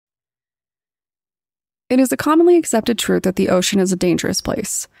It is a commonly accepted truth that the ocean is a dangerous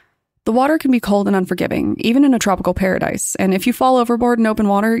place. The water can be cold and unforgiving, even in a tropical paradise, and if you fall overboard in open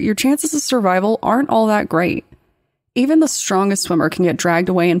water, your chances of survival aren't all that great. Even the strongest swimmer can get dragged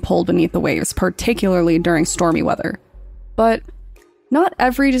away and pulled beneath the waves, particularly during stormy weather. But not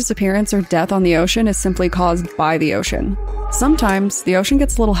every disappearance or death on the ocean is simply caused by the ocean. Sometimes the ocean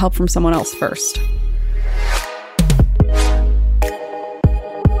gets a little help from someone else first.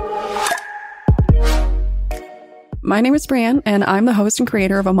 My name is Brienne, and I'm the host and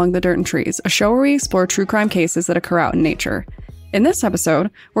creator of Among the Dirt and Trees, a show where we explore true crime cases that occur out in nature. In this episode,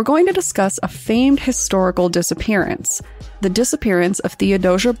 we're going to discuss a famed historical disappearance, the disappearance of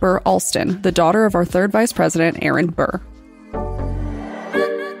Theodosia Burr Alston, the daughter of our third Vice President Aaron Burr.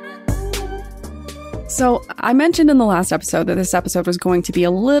 So, I mentioned in the last episode that this episode was going to be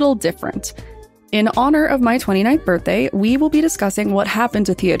a little different. In honor of my 29th birthday, we will be discussing what happened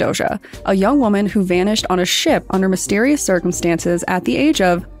to Theodosia, a young woman who vanished on a ship under mysterious circumstances at the age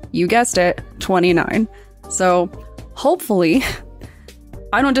of, you guessed it, 29. So, hopefully,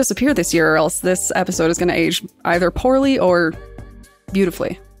 I don't disappear this year, or else this episode is going to age either poorly or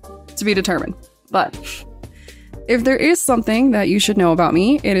beautifully. To be determined. But if there is something that you should know about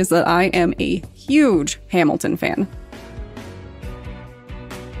me, it is that I am a huge Hamilton fan.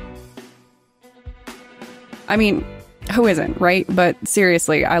 I mean, who isn't, right? But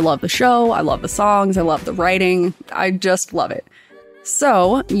seriously, I love the show, I love the songs, I love the writing, I just love it.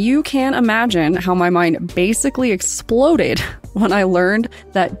 So, you can imagine how my mind basically exploded when I learned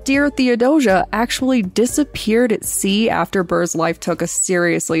that dear Theodosia actually disappeared at sea after Burr's life took a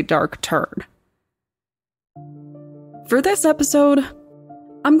seriously dark turn. For this episode,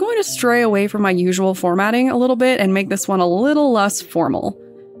 I'm going to stray away from my usual formatting a little bit and make this one a little less formal.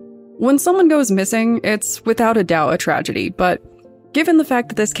 When someone goes missing, it's without a doubt a tragedy, but given the fact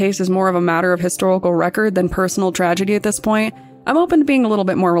that this case is more of a matter of historical record than personal tragedy at this point, I'm open to being a little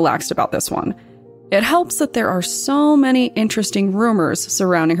bit more relaxed about this one. It helps that there are so many interesting rumors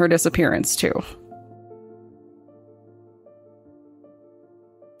surrounding her disappearance, too.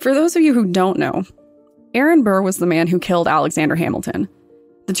 For those of you who don't know, Aaron Burr was the man who killed Alexander Hamilton.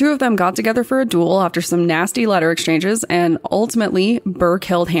 The two of them got together for a duel after some nasty letter exchanges, and ultimately, Burr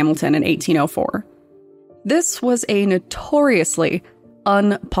killed Hamilton in 1804. This was a notoriously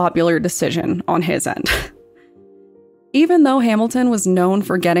unpopular decision on his end. Even though Hamilton was known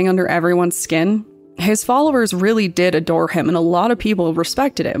for getting under everyone's skin, his followers really did adore him, and a lot of people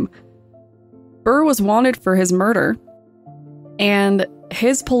respected him. Burr was wanted for his murder, and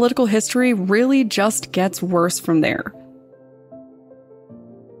his political history really just gets worse from there.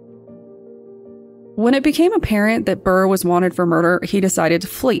 When it became apparent that Burr was wanted for murder, he decided to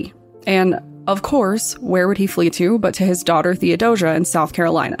flee. And, of course, where would he flee to but to his daughter Theodosia in South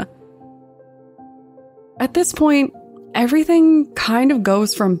Carolina? At this point, everything kind of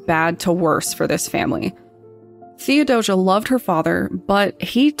goes from bad to worse for this family. Theodosia loved her father, but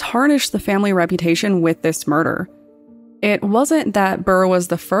he tarnished the family reputation with this murder. It wasn't that Burr was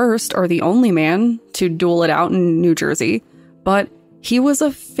the first or the only man to duel it out in New Jersey, but he was a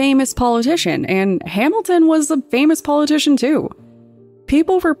famous politician, and Hamilton was a famous politician too.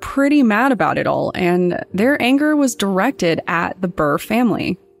 People were pretty mad about it all, and their anger was directed at the Burr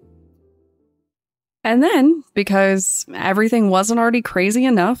family. And then, because everything wasn't already crazy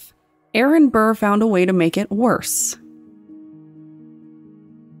enough, Aaron Burr found a way to make it worse.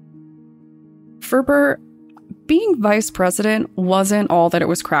 For Burr, being vice president wasn't all that it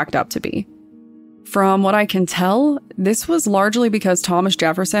was cracked up to be. From what I can tell, this was largely because Thomas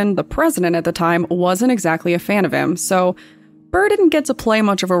Jefferson, the president at the time, wasn't exactly a fan of him, so Burr didn't get to play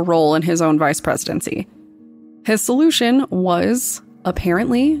much of a role in his own vice presidency. His solution was,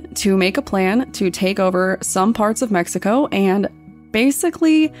 apparently, to make a plan to take over some parts of Mexico and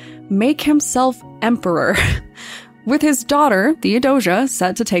basically make himself emperor, with his daughter, Theodosia,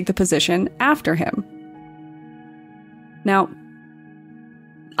 set to take the position after him. Now,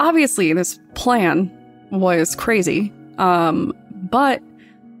 obviously, this plan was crazy, but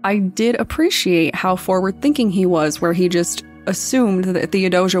I did appreciate how forward-thinking he was, where he just assumed that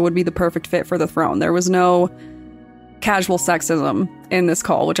Theodosia would be the perfect fit for the throne. There was no casual sexism in this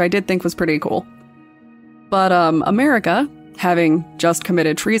call, which I did think was pretty cool. But America, having just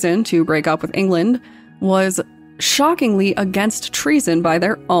committed treason to break up with England, was shockingly against treason by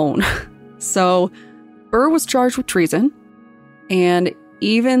their own. So, Burr was charged with treason, and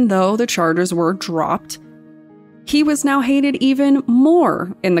even though the charges were dropped, he was now hated even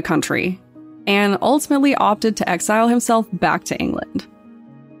more in the country, and ultimately opted to exile himself back to England.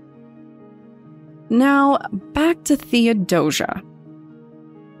 Now, back to Theodosia.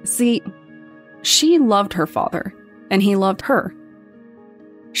 See, she loved her father, and he loved her.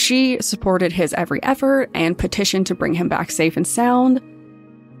 She supported his every effort and petitioned to bring him back safe and sound.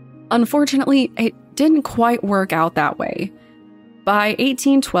 Unfortunately, it didn't quite work out that way. By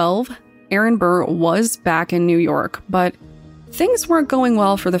 1812, Aaron Burr was back in New York, but things weren't going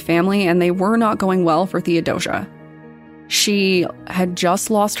well for the family, and they were not going well for Theodosia. She had just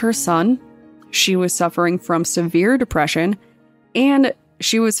lost her son, she was suffering from severe depression, and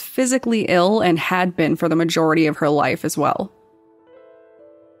she was physically ill and had been for the majority of her life as well.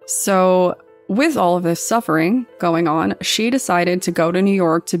 So, with all of this suffering going on, she decided to go to New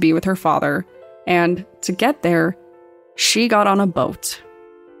York to be with her father, and to get there, she got on a boat.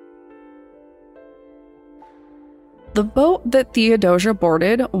 The boat that Theodosia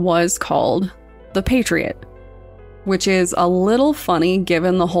boarded was called the Patriot, which is a little funny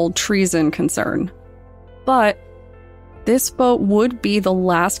given the whole treason concern. But this boat would be the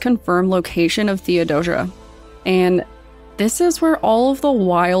last confirmed location of Theodosia, and this is where all of the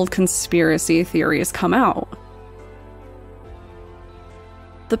wild conspiracy theories come out.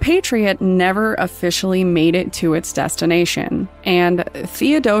 The Patriot never officially made it to its destination, and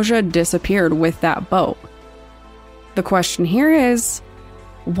Theodosia disappeared with that boat. The question here is,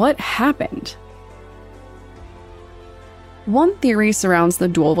 what happened? One theory surrounds the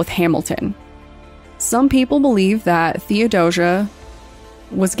duel with Hamilton. Some people believe that Theodosia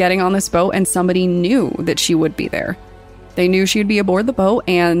was getting on this boat and somebody knew that she would be there. They knew she'd be aboard the boat,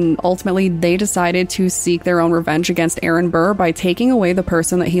 and ultimately they decided to seek their own revenge against Aaron Burr by taking away the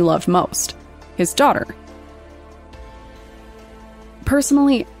person that he loved most, his daughter.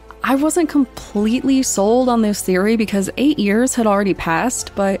 Personally, I wasn't completely sold on this theory because 8 years had already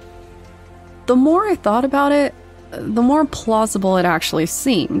passed, but the more I thought about it, the more plausible it actually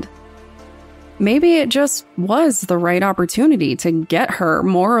seemed. Maybe it just was the right opportunity to get her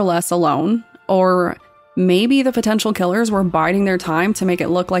more or less alone, or maybe the potential killers were biding their time to make it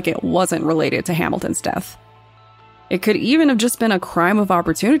look like it wasn't related to Hamilton's death. It could even have just been a crime of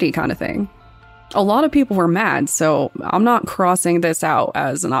opportunity kind of thing. A lot of people were mad, so I'm not crossing this out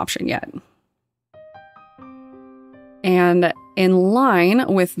as an option yet. And in line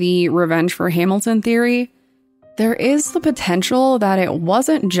with the revenge for Hamilton theory, there is the potential that it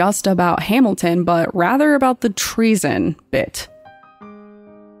wasn't just about Hamilton, but rather about the treason bit.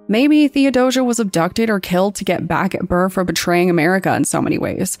 Maybe Theodosia was abducted or killed to get back at Burr for betraying America in so many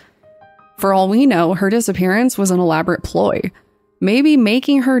ways. For all we know, her disappearance was an elaborate ploy. Maybe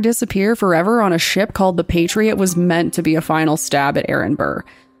making her disappear forever on a ship called the Patriot was meant to be a final stab at Aaron Burr.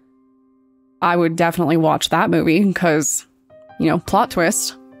 I would definitely watch that movie because, plot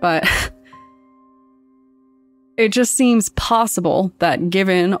twist, but it just seems possible that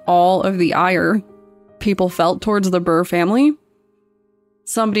given all of the ire people felt towards the Burr family,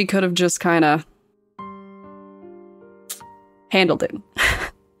 somebody could have just kind of handled it.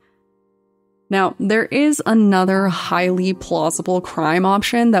 Now, there is another highly plausible crime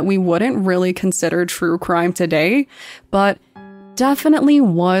option that we wouldn't really consider true crime today, but definitely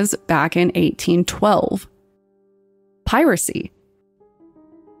was back in 1812. Piracy.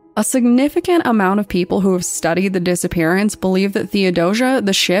 A significant amount of people who have studied the disappearance believe that Theodosia,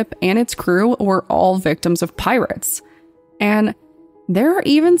 the ship, and its crew were all victims of pirates. And there are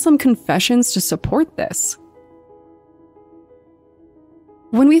even some confessions to support this.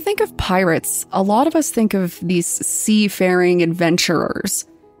 When we think of pirates, a lot of us think of these seafaring adventurers.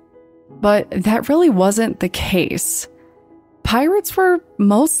 But that really wasn't the case. Pirates were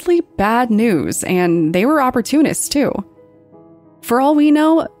mostly bad news, and they were opportunists too. For all we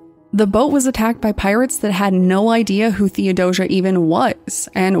know, the boat was attacked by pirates that had no idea who Theodosia even was,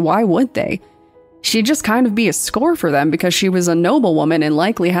 and why would they? She'd just kind of be a score for them because she was a noblewoman and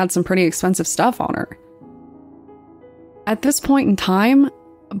likely had some pretty expensive stuff on her. At this point in time,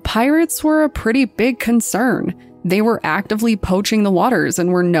 pirates were a pretty big concern. They were actively poaching the waters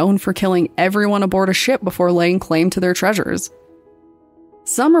and were known for killing everyone aboard a ship before laying claim to their treasures.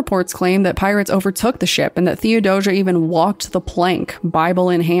 Some reports claim that pirates overtook the ship and that Theodosia even walked the plank, Bible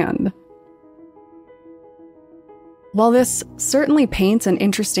in hand. While this certainly paints an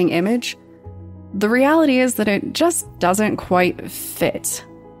interesting image, the reality is that it just doesn't quite fit.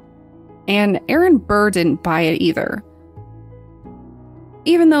 And Aaron Burr didn't buy it either.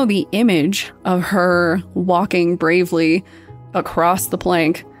 Even though the image of her walking bravely across the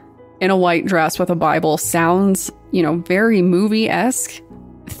plank in a white dress with a Bible sounds, very movie-esque,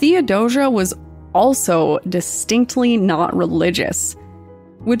 Theodosia was also distinctly not religious,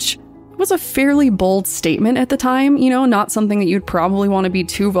 which was a fairly bold statement at the time, not something that you'd probably want to be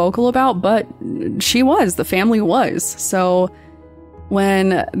too vocal about, but she was, the family was. So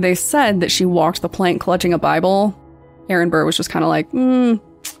When they said that she walked the plank clutching a Bible, Aaron Burr was just kind of like,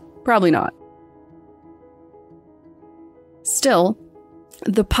 probably not. Still,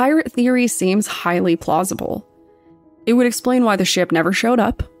 the pirate theory seems highly plausible. It would explain why the ship never showed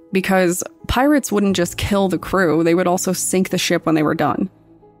up, because pirates wouldn't just kill the crew, they would also sink the ship when they were done.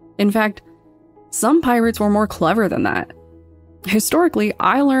 In fact, some pirates were more clever than that. Historically,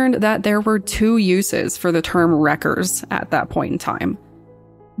 I learned that there were two uses for the term wreckers at that point in time.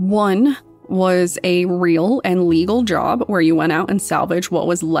 One was a real and legal job where you went out and salvaged what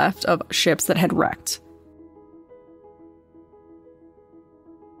was left of ships that had wrecked.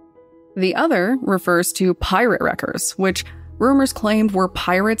 The other refers to pirate wreckers, which rumors claimed were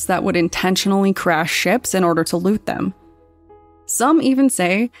pirates that would intentionally crash ships in order to loot them. Some even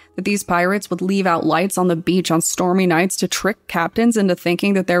say that these pirates would leave out lights on the beach on stormy nights to trick captains into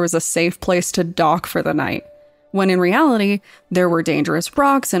thinking that there was a safe place to dock for the night, when in reality, there were dangerous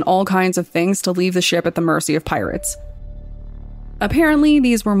rocks and all kinds of things to leave the ship at the mercy of pirates. Apparently,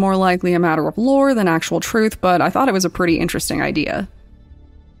 these were more likely a matter of lore than actual truth, but I thought it was a pretty interesting idea.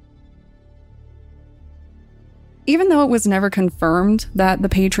 Even though it was never confirmed that the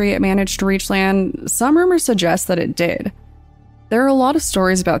Patriot managed to reach land, some rumors suggest that it did. There are a lot of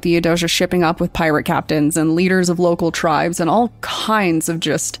stories about Theodosia shipping up with pirate captains and leaders of local tribes and all kinds of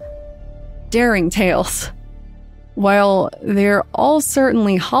just daring tales. While they're all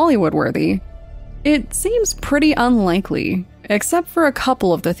certainly Hollywood-worthy, it seems pretty unlikely, except for a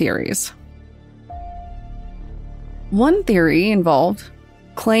couple of the theories. One theory involved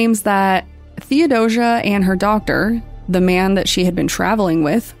claims that Theodosia and her doctor, the man that she had been traveling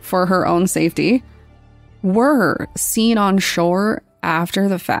with for her own safety, were seen on shore after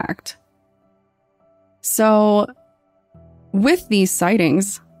the fact. So, with these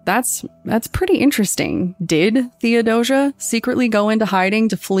sightings, that's pretty interesting. Did Theodosia secretly go into hiding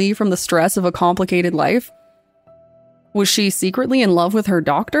to flee from the stress of a complicated life? Was she secretly in love with her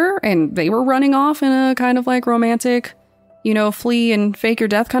doctor and they were running off in a kind of like romantic, flee and fake your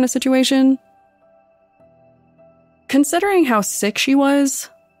death kind of situation? Considering how sick she was,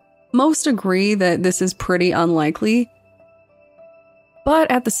 most agree that this is pretty unlikely.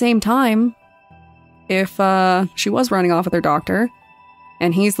 But at the same time, if she was running off with her doctor,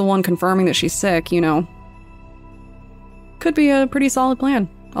 and he's the one confirming that she's sick, could be a pretty solid plan,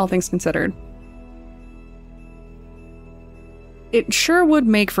 all things considered. It sure would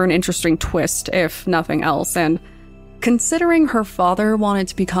make for an interesting twist, if nothing else, and considering her father wanted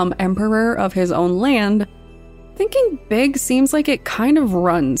to become emperor of his own land, thinking big seems like it kind of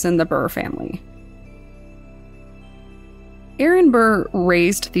runs in the Burr family. Aaron Burr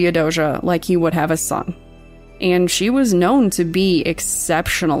raised Theodosia like he would have a son, and she was known to be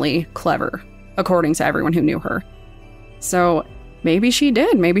exceptionally clever, according to everyone who knew her. So maybe she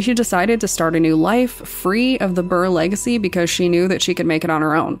did. Maybe she decided to start a new life free of the Burr legacy because she knew that she could make it on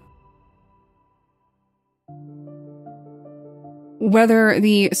her own. Whether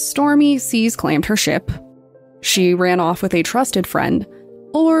the stormy seas claimed her ship, she ran off with a trusted friend,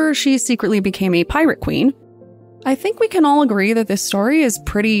 or she secretly became a pirate queen, I think we can all agree that this story is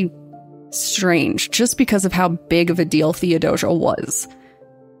pretty strange just because of how big of a deal Theodosia was.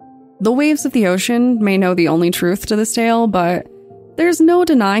 The waves of the ocean may know the only truth to this tale, but there's no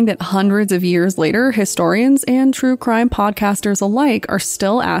denying that hundreds of years later, historians and true crime podcasters alike are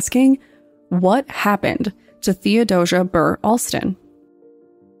still asking, what happened to Theodosia Burr Alston?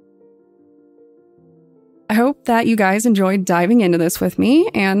 I hope that you guys enjoyed diving into this with me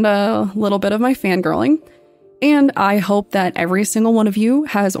and a little bit of my fangirling. And I hope that every single one of you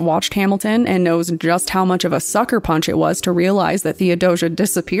has watched Hamilton and knows just how much of a sucker punch it was to realize that Theodosia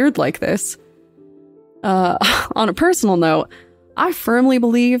disappeared like this. On a personal note, I firmly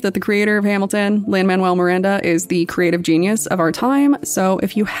believe that the creator of Hamilton, Lin-Manuel Miranda, is the creative genius of our time. So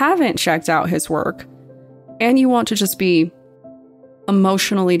if you haven't checked out his work and you want to just be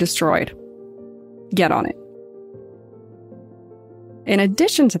emotionally destroyed, get on it. In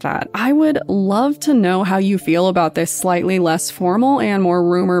addition to that, I would love to know how you feel about this slightly less formal and more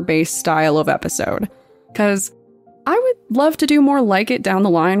rumor-based style of episode, because I would love to do more like it down the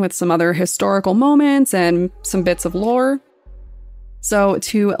line with some other historical moments and some bits of lore. So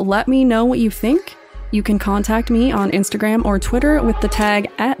to let me know what you think, you can contact me on Instagram or Twitter with the tag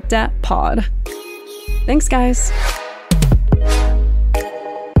 @datpod. Thanks, guys.